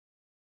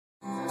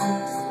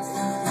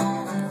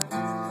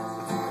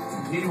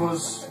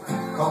was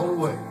called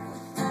away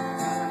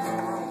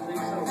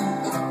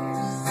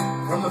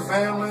from the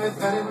family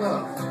that he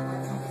loved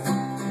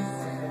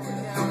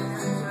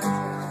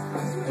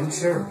and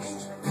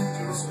cherished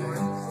to this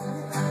day.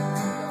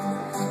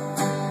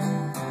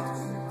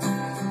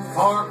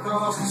 Far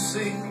across the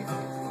sea,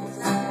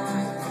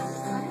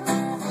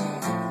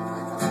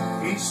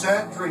 he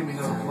sat dreaming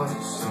of a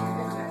place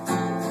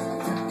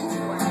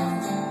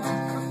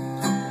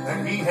that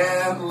he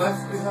had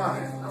left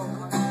behind,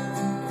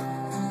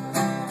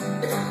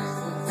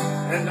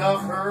 and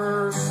of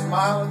her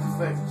smiling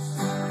face,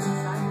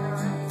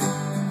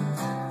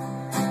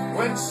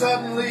 when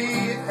suddenly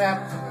it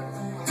happened.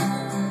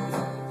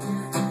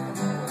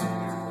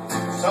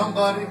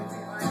 Somebody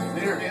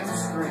near him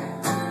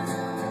screamed.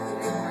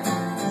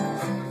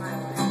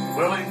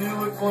 Well, he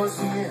knew it was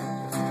the end.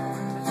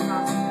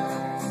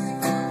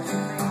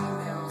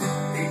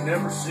 He'd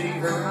never see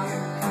her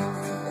again.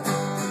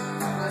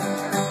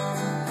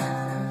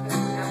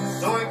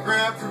 So he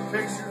grabbed her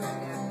picture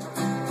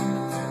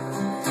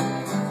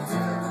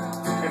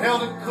and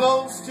held it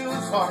close to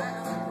his heart.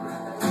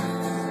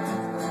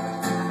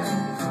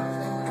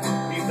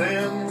 He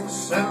then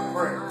said a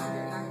prayer.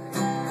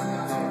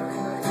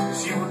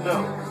 She would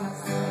know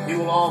he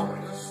will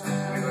always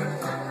be there.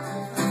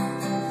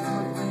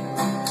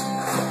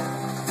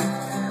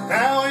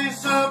 Now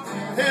he's up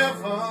in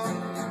heaven.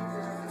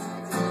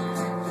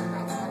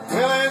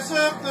 Well, he's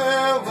up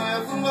there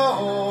with the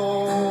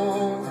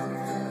Lord,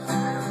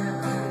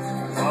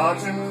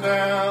 watching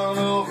down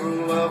over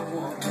loved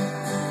ones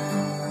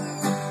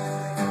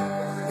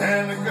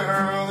and the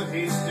girl that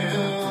he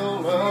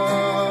still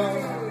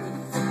loves.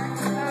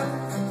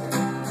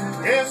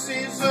 Yes,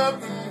 he's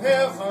up in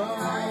heaven.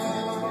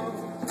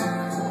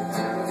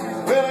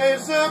 Well,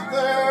 he's up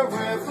there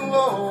with the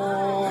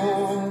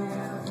Lord,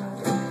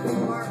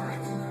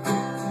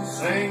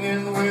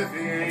 singing with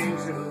the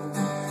angels,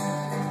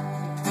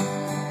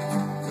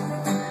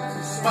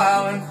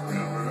 smiling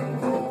forever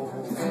and old.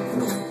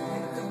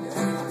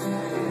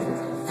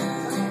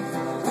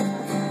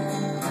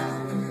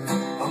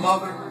 A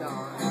mother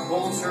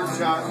holds her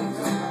child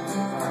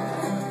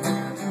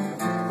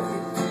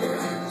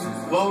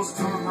close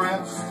to her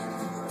breast.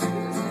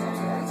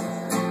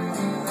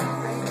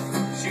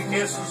 She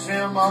kisses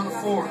him on the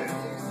forehead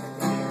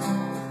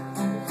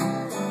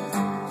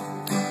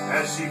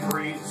as she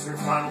breathes her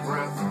final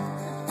breath.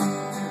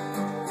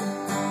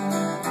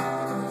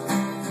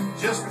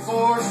 Just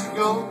before she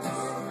goes,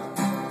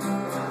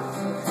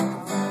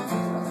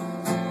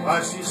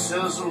 why, she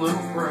says a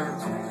little prayer.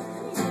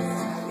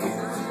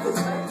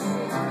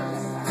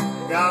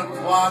 God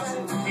will watch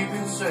him, keep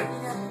him safe,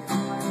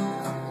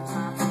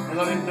 and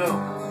let him know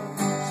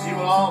she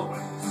will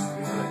always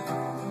be there.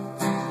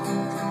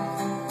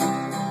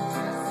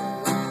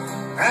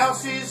 Now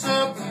she's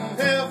up in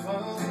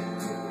heaven.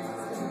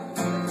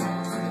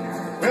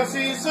 Well,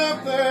 she's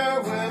up there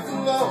with the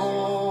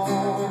Lord,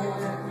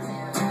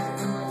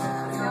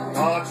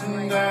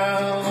 watching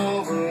down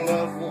over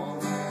loved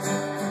ones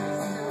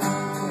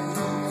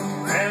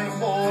and the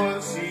boy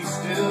that she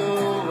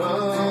still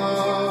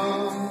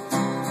loves.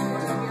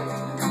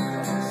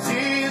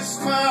 She's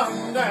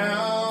smiling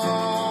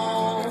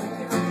down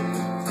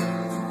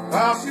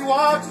while she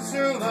watches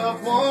her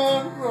loved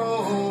one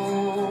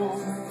grow.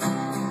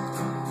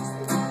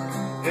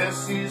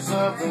 Yes, she's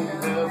up in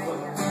heaven,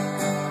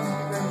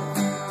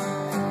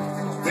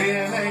 be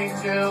an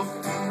angel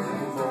for the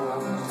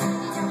Lord.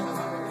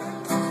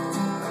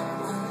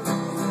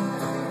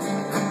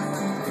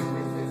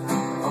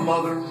 A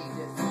mother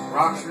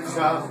rocks her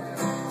child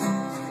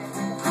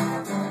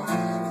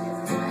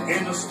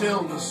in the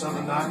stillness of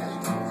the night.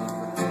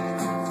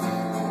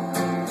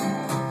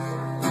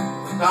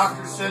 The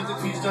doctor said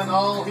that he's done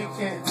all he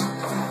can,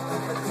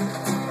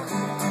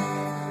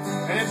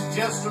 and it's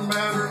just a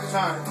matter of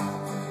time.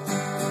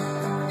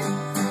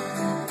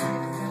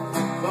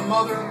 The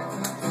mother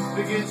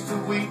begins to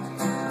weep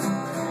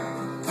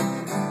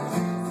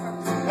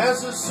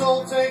as his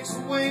soul takes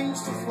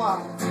wings to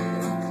fly,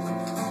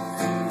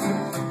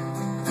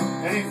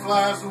 and he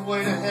flies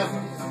away to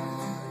heaven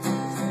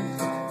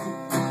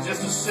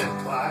just to sit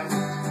by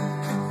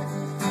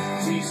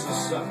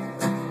Jesus' side.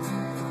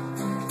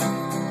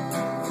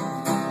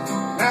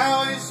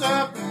 Now he's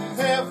up in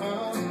heaven.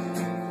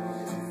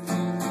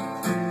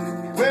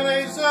 Well,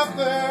 he's up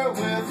there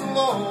with the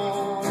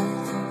Lord,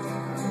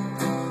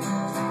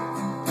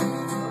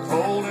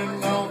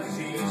 holding on to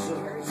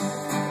Jesus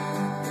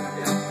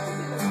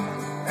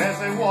as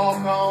they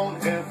walk on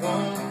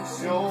heaven's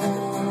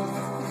shore.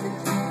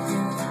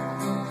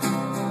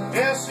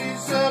 Yes,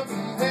 he's up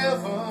in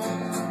heaven.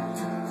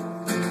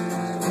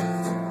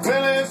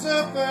 Well, he's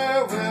up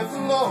there with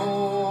the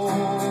Lord,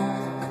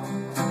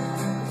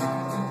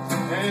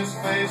 and his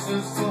face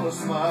is full of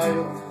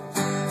smiles,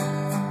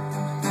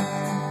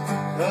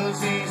 'cause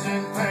he's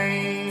in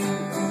pain.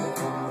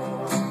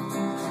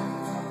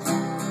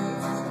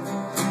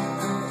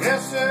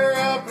 Yes, they're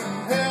up in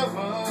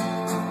heaven,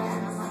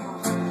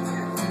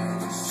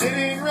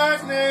 sitting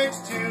right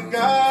next to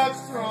God's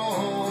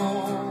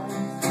throne.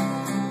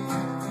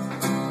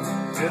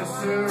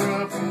 Yes, sir,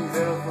 up in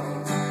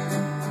heaven.